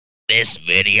This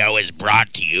video is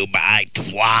brought to you by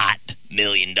TWAT, $1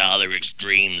 Million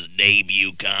Extreme's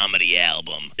debut comedy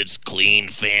album. It's clean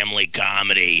family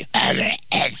comedy. And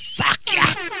fuck ya.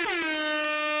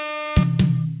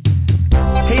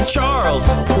 Hey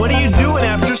Charles, what are you doing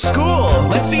after school?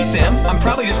 Let's see, Sam. I'm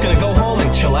probably just gonna go home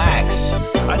and chillax.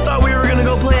 I thought we were gonna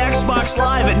go play Xbox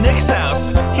Live at Nick's house.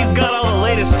 He's got all the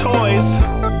latest toys.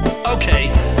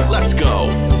 Okay, let's go.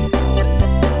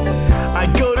 I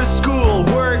go to school,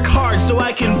 work hard so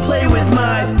I can play with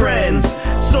my friends.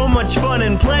 So much fun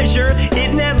and pleasure,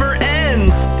 it never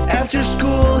ends. After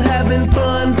school, having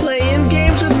fun, playing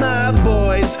games with my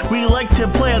boys. We like to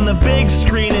play on the big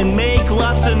screen and make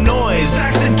lots of noise.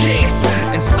 Snacks and cakes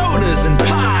and sodas and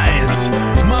pies.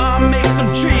 Mom makes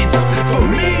some treats for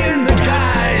me and the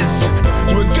guys.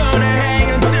 We're gonna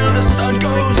hang until the sun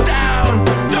goes down.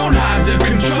 Don't hide the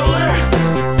controller,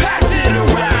 pass it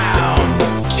around.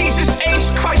 Jesus H.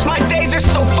 Christ, my days are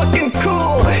so fucking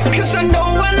cool. Cause I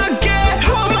know when I get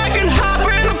home I can hop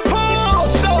in the pool.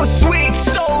 So sweet,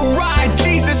 so right,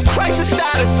 Jesus Christ is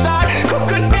side to side.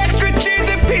 Cooking extra cheese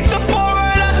and pizza for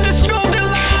an after school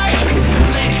delight.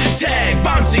 Laser tag,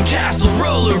 bouncy castles,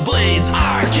 rollerblades,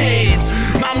 arcades.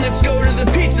 Mom, let's go to the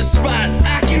pizza spot,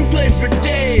 I can play for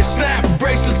days. Snap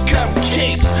bracelets,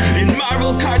 cupcakes, and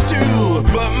Marvel cards too.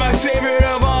 But my favorite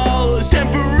of all is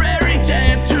temporary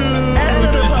tattoos.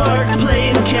 At the park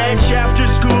playing catch, after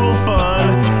school fun.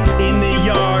 In the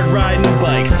yard riding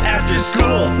bikes, after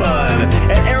school fun.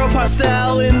 At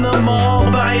Aeropostale in the mall,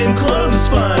 buying clothes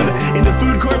fun. In the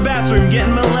food court bathroom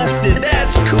getting molested,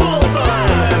 that's cool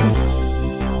fun.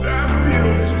 That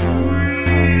feels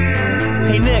weird.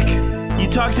 Hey Nick, you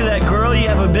talk to that girl you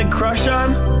have a big crush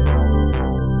on?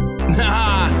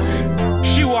 Nah,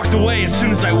 she walked away as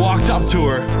soon as I walked up to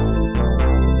her.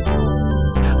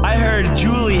 I heard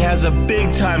Julie has a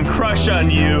big time crush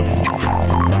on you.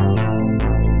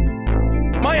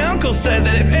 My uncle said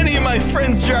that if any of my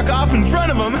friends jerk off in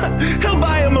front of him, he'll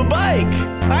buy him a bike.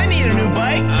 I need a new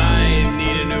bike. I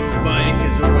need a new bike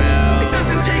as well. It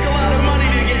doesn't take a lot of money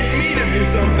to get me to do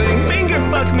something. Finger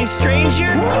fuck me,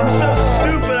 stranger. I'm so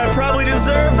stupid, I probably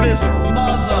deserve this.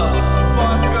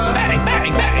 Motherfucker. Bang,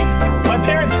 bang, bang. My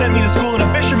parents sent me to school in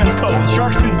a fisherman's coat with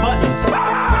shark tooth buttons. Fuck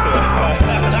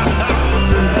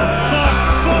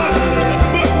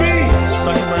me.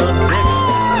 Suck my own dick.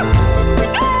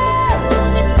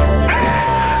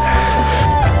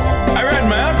 I read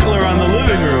my uncle around the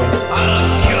living room.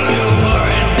 I'll kill you for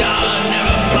 $1,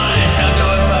 never mind, I'll do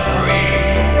it for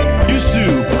free. Used to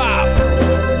pop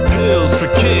pills for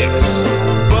kicks,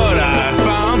 but I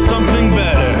found something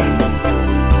better.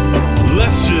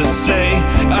 Let's just say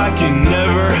I can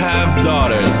never have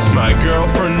daughters. My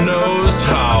girlfriend knows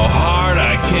how hard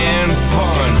I can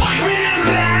punch.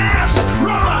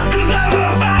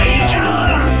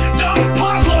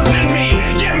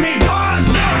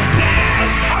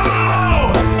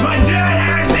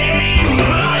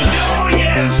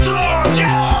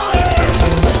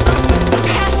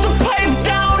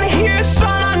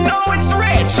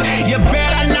 You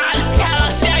better not tell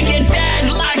us that you're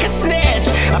dead like a snitch.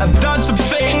 I've done some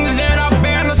things and I've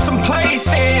been to some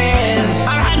places.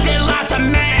 I've hunted lots of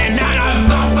men and I've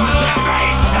lost on their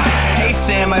face. Hey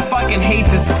Sam, I fucking hate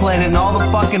this planet and all the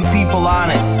fucking people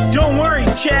on it. Don't worry,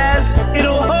 Chaz.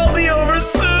 It'll all be over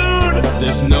soon.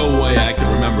 There's no way I can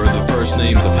remember the first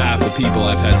names of half the people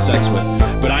I've had sex with,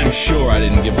 but I'm sure I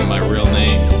didn't give them my real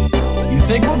name. You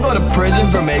think we'll go to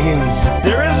prison for making this?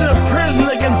 There isn't a prison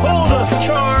that can hold us,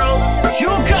 Charles.